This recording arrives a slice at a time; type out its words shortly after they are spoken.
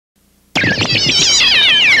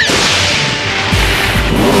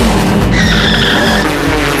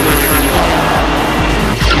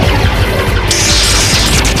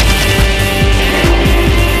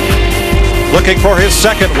Looking for his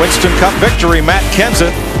second Winston Cup victory, Matt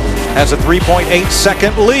Kenseth has a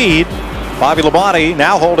 3.8-second lead. Bobby Labonte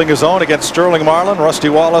now holding his own against Sterling Marlin, Rusty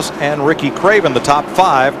Wallace, and Ricky Craven, the top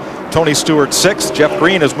 5. Tony Stewart 6th. Jeff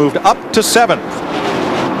Green has moved up to 7th.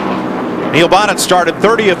 Neil Bonnet started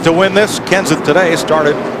 30th to win this. Kenseth today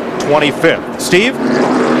started 25th. Steve?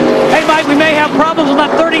 Hey, Mike, we may have problems with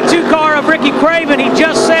that 32 car of Ricky Craven. He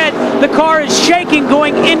just said the car is shaking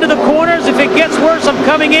going into the corners. If it gets worse, I'm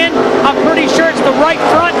coming in. I'm pretty sure it's the right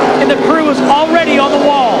front, and the crew is already on the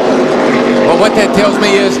wall. Well, what that tells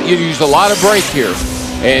me is you used a lot of brake here,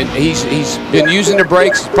 and he's been using the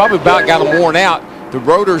brakes. Probably about got them worn out. The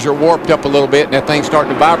rotors are warped up a little bit, and that thing's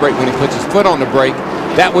starting to vibrate when he puts his foot on the brake.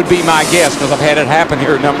 That would be my guess, because I've had it happen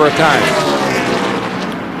here a number of times.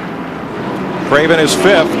 Craven is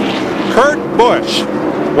 5th. Kurt Busch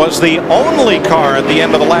was the only car at the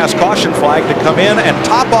end of the last caution flag to come in and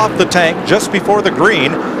top off the tank just before the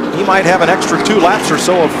green. He might have an extra 2 laps or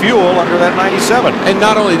so of fuel under that 97. And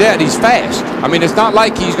not only that, he's fast. I mean, it's not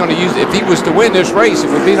like he's going to use, if he was to win this race,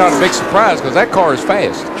 it would be not a big surprise, because that car is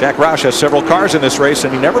fast. Jack Roush has several cars in this race,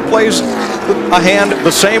 and he never plays a hand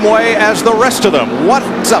the same way as the rest of them.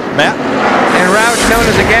 What's up, Matt? And Roush, known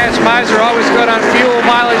as a gas miser, always good on fuel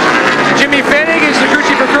mileage. Jimmy Fennig is the crew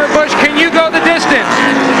chief for Kurt Busch. Can you go the distance?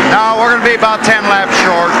 No, we're going to be about 10 laps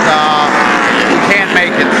short. We can't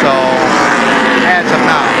make it, so as of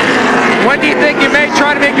now. When do you think you may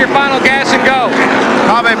try to make your final gas and go?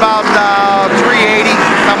 Probably about 380,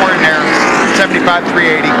 somewhere in there. 75,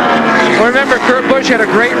 380. Well, remember, Kurt Busch had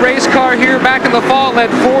a great race car here back in the fall,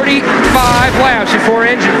 led 45 laps before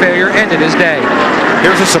engine failure ended his day.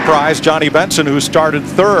 Here's a surprise. Johnny Benson, who started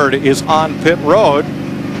 3rd, is on pit road.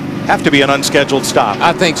 Have to be an unscheduled stop.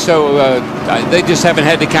 I think so. They just haven't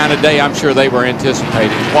had the kind of day I'm sure they were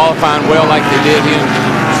anticipating. Qualifying well like they did. Him,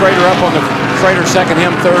 Schrader up on the Schrader 2nd,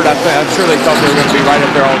 him 3rd. I'm sure they thought they were going to be right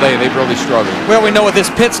up there all day. They've really struggled. Well, we know with this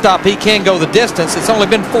pit stop, he can go the distance. It's only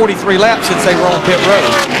been 43 laps since they were on pit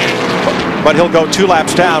road. But he'll go 2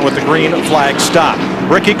 laps down with the green flag stop.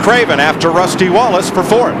 Ricky Craven after Rusty Wallace for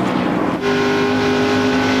 4th.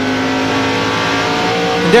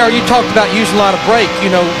 Darryl, you talked about using a lot of brake. You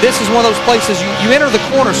know, this is one of those places you enter the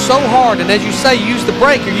corner so hard, and as you say, use the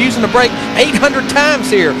brake. You're using the brake 800 times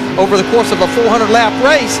here over the course of a 400-lap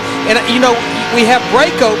race. And, you know, we have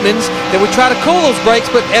brake openings that we try to cool those brakes,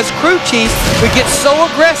 but as crew chiefs, we get so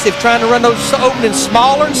aggressive trying to run those openings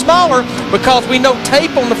smaller and smaller because we know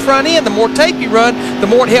tape on the front end. The more tape you run, the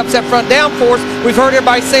more it helps that front downforce. We've heard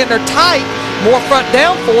everybody saying they're tight. More front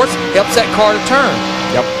downforce helps that car to turn.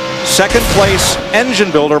 Yep. 2nd place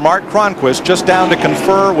engine builder Mark Cronquist just down to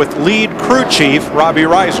confer with lead crew chief Robbie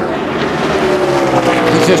Reiser.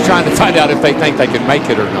 He's just trying to find out if they think they can make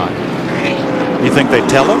it or not. You think they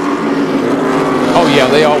tell him? Oh yeah,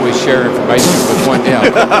 they always share information with one down.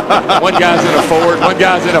 One guy's in a Ford, one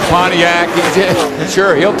guy's in a Pontiac.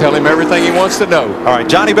 Sure, he'll tell him everything he wants to know. All right,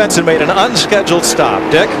 Johnny Benson made an unscheduled stop.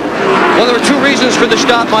 Dick? Well, there were 2 reasons for the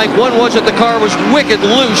stop, Mike. One was that the car was wicked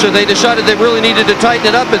loose, and they decided they really needed to tighten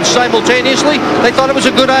it up, and simultaneously, they thought it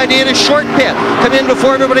was a good idea to short pit, come in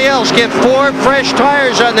before everybody else, get 4 fresh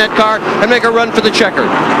tires on that car, and make a run for the checker.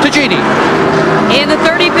 To Jeannie. In the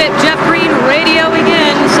 30 pit, Jeff Green radioing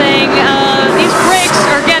in, saying these brakes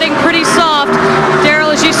are getting pretty soft.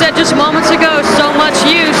 Darryl, as you said just moments ago, so much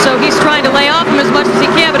use, so he's trying to lay off them as much as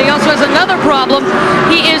he can, but he also has another problem.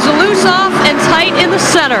 He is loose off and tight in the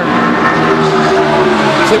center.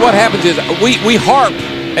 See, what happens is we harp,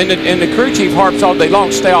 and the crew chief harps all day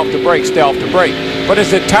long, stay off the brake, stay off the brake. But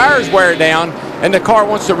as the tires wear down and the car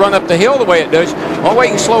wants to run up the hill the way it does, one way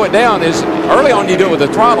you can slow it down is early on you do it with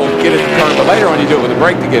the throttle to get it to turn, but later on you do it with the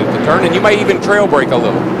brake to get it to turn, and you may even trail brake a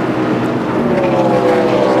little.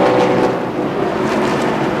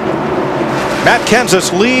 Matt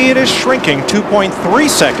Kenseth's lead is shrinking 2.3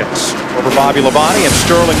 seconds over Bobby Labonte, and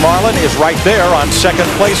Sterling Marlin is right there on 2nd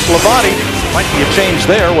place. Labonte might be a change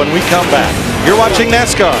there when we come back. You're watching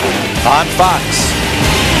NASCAR on Fox.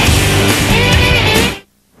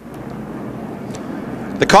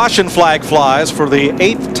 The caution flag flies for the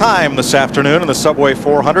 8th time this afternoon in the Subway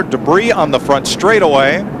 400. Debris on the front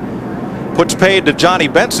straightaway puts paid to Johnny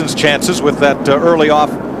Benson's chances with that early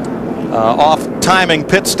off-timing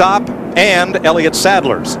pit stop, and Elliott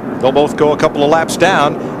Sadler's. They'll both go a couple of laps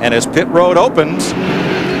down, and as pit road opens,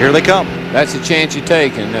 here they come. That's a chance you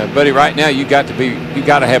take, and buddy, right now you got to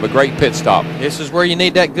have a great pit stop. This is where you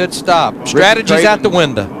need that good stop. Strategy's out the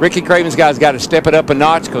window. Ricky Craven's got to step it up a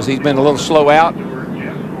notch because he's been a little slow out.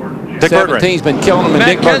 Dick Berggren. 17's been killing them.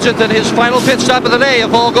 Matt Kenseth in his final pit stop of the day.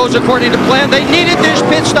 If all goes according to plan, they needed this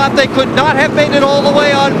pit stop. They could not have made it all the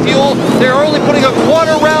way on fuel. They're only putting a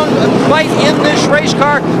quarter round fight in this race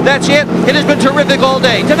car. That's it. It has been terrific all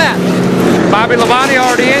day. To Matt. Bobby Labonte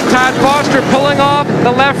already in. Todd Foster pulling off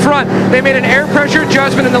the left front. They made an air pressure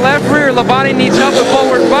adjustment in the left rear. Labonte needs help with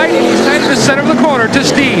forward right, and he's headed to the center of the corner to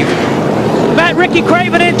Steve. Matt, Ricky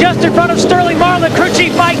Craven in just in front of Sterling Marlin. Crew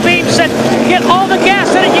Chief Mike Beam said, get all the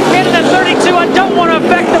gas in it you can in that 32. I don't want to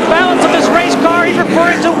affect the balance of this race car. He's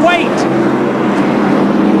referring to weight.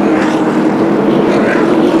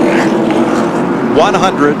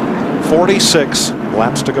 146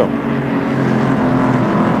 laps to go.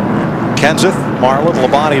 Kenseth, Marlin,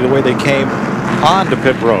 Labonte, the way they came onto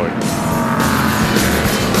pit road.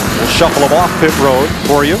 We'll shuffle them off pit road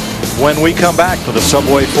for you when we come back to the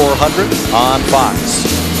Subway 400 on Fox.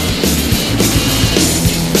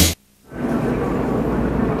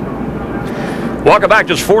 Welcome back.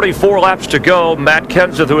 Just 44 laps to go. Matt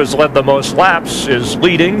Kenseth, who has led the most laps, is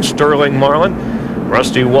leading. Sterling Marlin,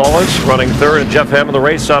 Rusty Wallace running third, and Jeff Hammond the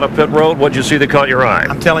race out of pit road. What'd you see that caught your eye?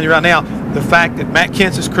 I'm telling you right now, the fact that Matt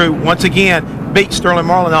Kenseth's crew once again beat Sterling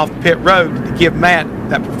Marlin off pit road to give Matt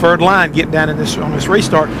that preferred line getting down in this on this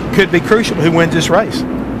restart could be crucial to who wins this race.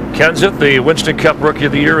 Kenseth, the Winston Cup Rookie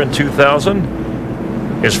of the Year in 2000.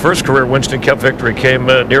 His first career Winston Cup victory came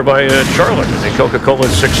nearby Charlotte in the Coca-Cola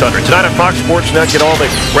 600. Tonight on Fox Sports Net, get all the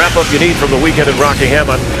wrap-up you need from the weekend in Rockingham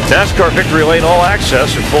on NASCAR Victory Lane All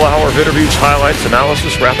Access. A full hour of interviews, highlights,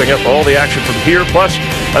 analysis, wrapping up all the action from here, plus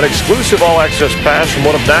an exclusive All Access pass from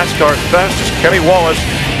one of NASCAR's fastest. Kenny Wallace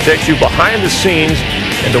takes you behind the scenes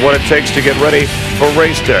into what it takes to get ready for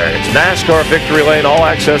race day. It's NASCAR Victory Lane All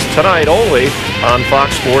Access tonight only on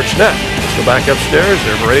Fox Sports Net. Let's go back upstairs.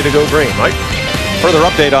 They're ready to go green. Mike? Further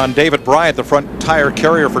update on David Bryant, the front tire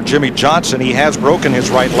carrier for Jimmy Johnson. He has broken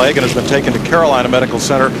his right leg and has been taken to Carolina Medical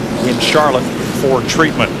Center in Charlotte for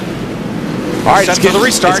treatment. All right, it's getting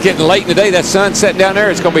late in the day. That sun's setting down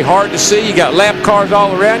there. It's going to be hard to see. You got lap cars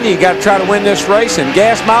all around you. You got to try to win this race, and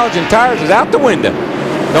gas mileage and tires is out the window.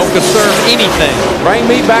 Don't conserve anything. Bring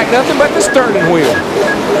me back nothing but the steering wheel.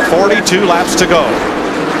 42 laps to go.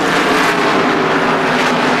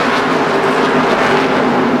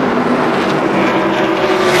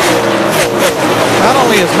 Not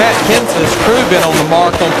only has Matt Kenseth's crew been on the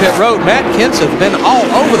mark on pit road, Matt Kenseth been all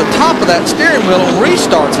over the top of that steering wheel on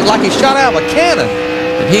restarts. It's like he shot out of a cannon.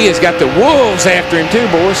 And he has got the wolves after him too,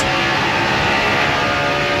 boys.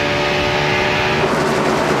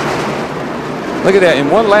 Look at that. In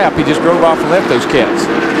one lap, he just drove off and left those cats.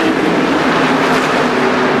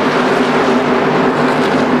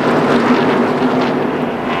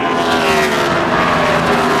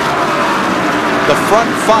 The front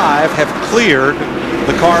five have cleared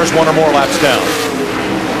the cars one or more laps down.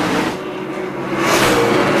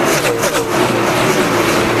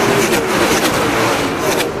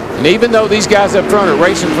 And even though these guys up front are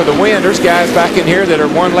racing for the win, there's guys back in here that are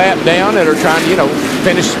one lap down that are trying to,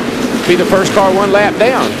 finish, be the first car one lap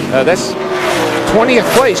down. That's 20th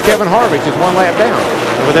place. Kevin Harvick is one lap down.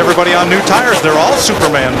 And with everybody on new tires, they're all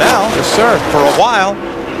Superman now. Yes, sir. For a while.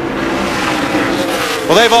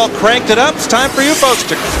 Well, they've all cranked it up. It's time for you folks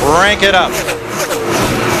to crank it up.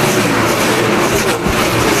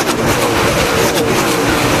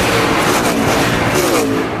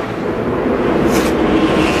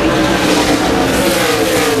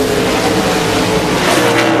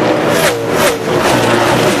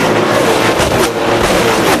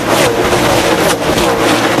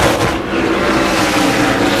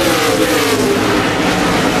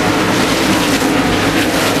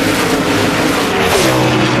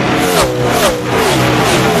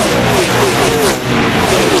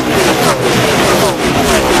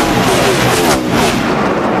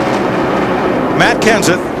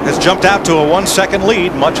 Kenseth has jumped out to a 1-second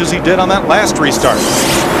lead, much as he did on that last restart.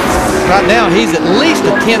 Right now, he's at least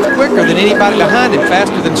a tenth quicker than anybody behind him,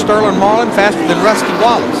 faster than Sterling Marlin, faster than Rusty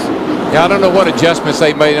Wallace. Yeah, I don't know what adjustments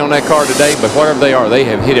they made on that car today, but whatever they are, they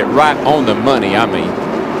have hit it right on the money. I mean,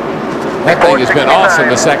 that thing has been awesome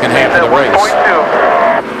the second half of the race.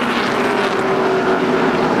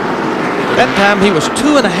 That time, he was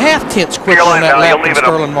 2.5 tenths quicker on that lap than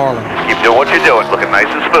Sterling Marlin. Keep doing what you're doing, looking nice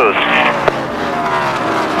and smooth.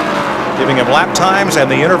 Giving him lap times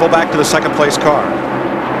and the interval back to the second place car.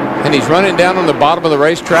 And he's running down on the bottom of the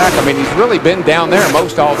racetrack. I mean, he's really been down there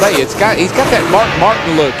most all day. He's got that Mark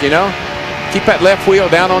Martin look, Keep that left wheel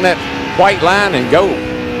down on that white line and go.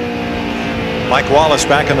 Mike Wallace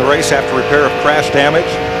back in the race after repair of crash damage.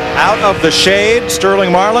 Out of the shade,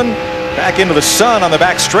 Sterling Marlin back into the sun on the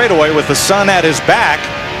back straightaway with the sun at his back.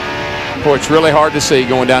 Boy, it's really hard to see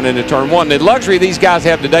going down into turn one. The luxury these guys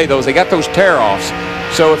have today, though, is they got those tear-offs.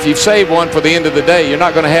 So if you've saved one for the end of the day, you're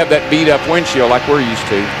not going to have that beat-up windshield like we're used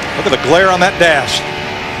to. Look at the glare on that dash.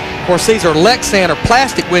 Of course, these are Lexan or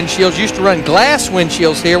plastic windshields. Used to run glass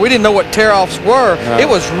windshields here. We didn't know what tear-offs were. It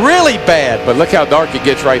was really bad. But look how dark it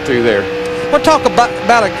gets right through there. We'll talk about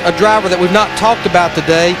a driver that we've not talked about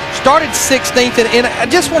today. Started 16th, and I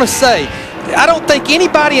just want to say, I don't think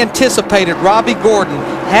anybody anticipated Robbie Gordon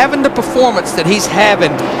having the performance that he's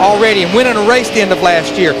having already and winning a race at the end of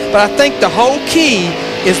last year. But I think the whole key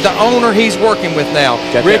is the owner he's working with now,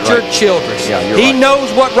 Richard Childress. Yeah, he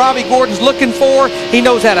knows what Robbie Gordon's looking for. He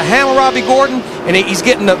knows how to handle Robbie Gordon, and he's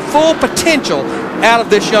getting the full potential out of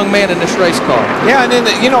this young man in this race car. Yeah, and then,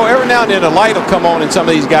 every now and then a light will come on in some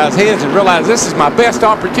of these guys' heads and realize this is my best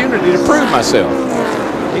opportunity to prove myself.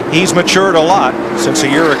 He's matured a lot since a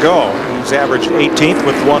year ago. He's averaged 18th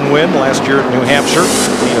with 1 win last year at New Hampshire,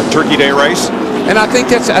 the Turkey Day race. And I think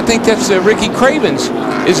that's Ricky Craven's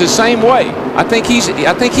is the same way. I think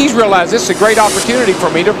he's realized this is a great opportunity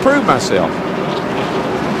for me to prove myself.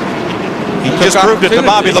 He just proved it to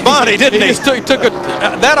Bobby Labonte, didn't he? He just took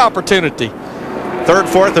that opportunity. 3rd,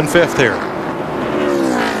 4th, and 5th here.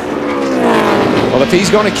 Well, if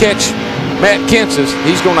he's going to catch Matt Kenseth,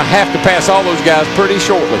 he's going to have to pass all those guys pretty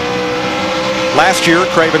shortly. Last year,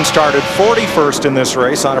 Craven started 41st in this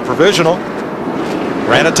race on a provisional.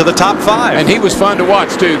 Ran it to the top 5. And he was fun to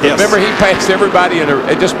watch, too. Yes. Remember, he passed everybody and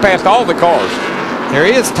just passed all the cars. There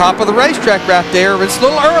he is, top of the racetrack right there. It's a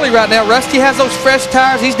little early right now. Rusty has those fresh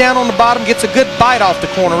tires. He's down on the bottom, gets a good bite off the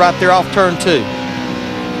corner right there off turn 2.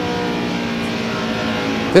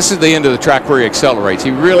 This is the end of the track where he accelerates.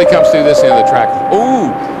 He really comes through this end of the track.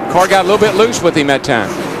 Ooh, car got a little bit loose with him that time.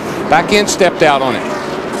 Back end stepped out on it.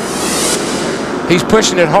 He's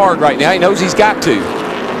pushing it hard right now. He knows he's got to.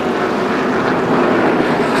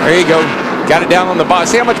 There you go. Got it down on the bottom.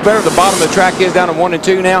 See how much better the bottom of the track is down in 1 and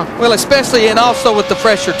 2 now? Well, especially and also with the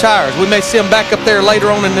fresher tires. We may see him back up there later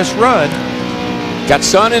on in this run. Got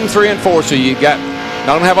sun in 3 and 4, so you got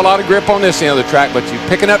don't have a lot of grip on this end of the track, but you're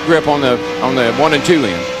picking up grip on the 1 and 2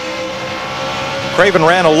 end. Craven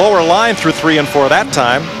ran a lower line through 3 and 4 that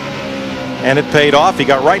time, and it paid off. He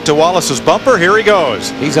got right to Wallace's bumper. Here he goes.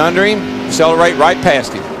 He's under him. Accelerate right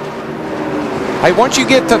past him. Hey, once you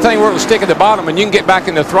get the thing where it was sticking at the bottom and you can get back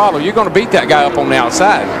in the throttle, you're going to beat that guy up on the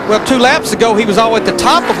outside. Well, 2 laps ago, he was all at the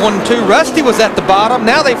top of 1 and 2. Rusty was at the bottom.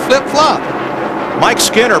 Now they flip-flop. Mike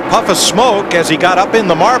Skinner puff of smoke as he got up in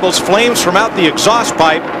the marbles, flames from out the exhaust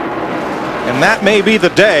pipe. And that may be the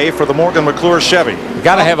day for the Morgan McClure Chevy. You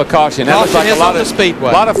got to have a caution. That looks like a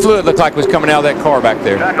lot of fluid looked like was coming out of that car back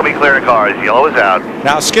there. Not going to be clearing cars. Yellow is out.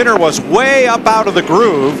 Now Skinner was way up out of the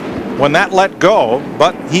groove when that let go,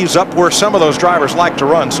 but he's up where some of those drivers like to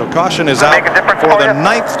run, so caution is out for the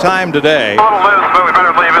 9th time today.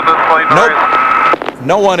 Nope.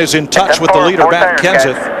 No one is in touch with the leader, Matt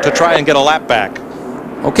Kenseth, to try and get a lap back.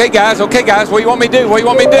 Okay, guys. What do you want me to do? What do you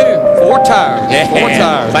want me to do? 4 tires. Yeah. 4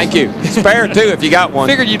 tires. Thank you. Spare, too, if you got one.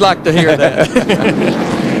 Figured you'd like to hear that.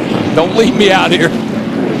 Don't leave me out here.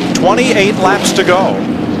 28 laps to go.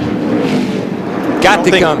 Got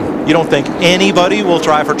to come. You don't think anybody will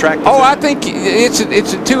try for track position? Oh, I think it's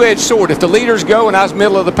a two-edged sword. If the leaders go and I was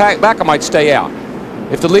middle of the pack, I might stay out.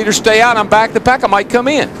 If the leaders stay out, I'm back the pack, I might come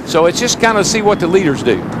in. So it's just kind of see what the leaders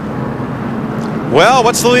do. Well,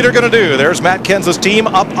 what's the leader going to do? There's Matt Kenseth's team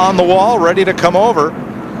up on the wall, ready to come over.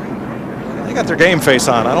 They got their game face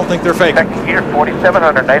on. I don't think they're faking. Here,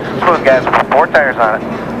 4,700. Nice and smooth, guys. 4 tires on it.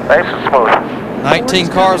 Nice and smooth. 19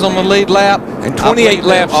 cars on the lead lap. And 28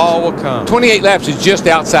 laps. All will come. 28 laps is just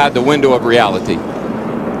outside the window of reality.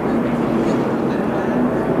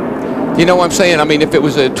 You know what I'm saying? I mean, if it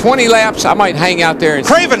was a 20 laps, I might hang out there. And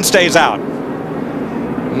Craven stays out.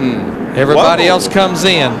 Everybody else comes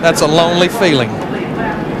in. That's a lonely feeling.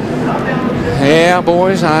 Yeah,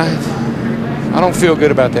 boys, I don't feel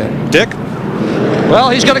good about that. Dick? Well,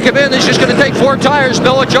 he's going to come in. He's just going to take 4 tires.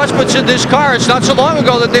 No adjustments in this car. It's not so long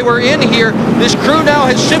ago that they were in here. This crew now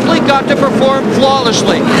has simply got to perform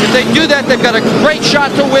flawlessly. If they do that, they've got a great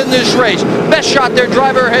shot to win this race. Best shot their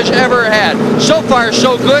driver has ever had. So far,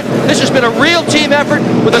 so good. This has been a real team effort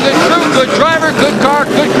with a good crew, good driver, good car,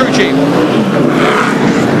 good crew chief.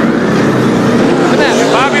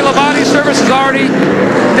 Bobby Labonte's service is already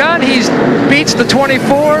done. He beats the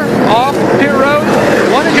 24 off pit road.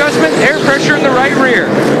 1 adjustment, air pressure in the right rear.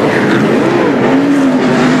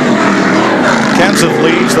 Kenseth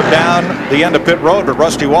leads them down the end of pit road, but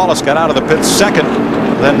Rusty Wallace got out of the pit second.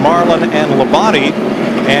 Then Marlin and Labonte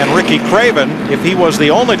and Ricky Craven. If he was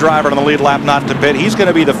the only driver in the lead lap not to pit, he's going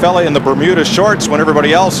to be the fella in the Bermuda shorts when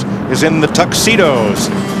everybody else is in the tuxedos.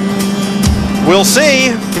 We'll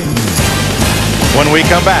see when we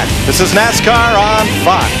come back. This is NASCAR on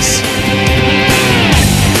Fox.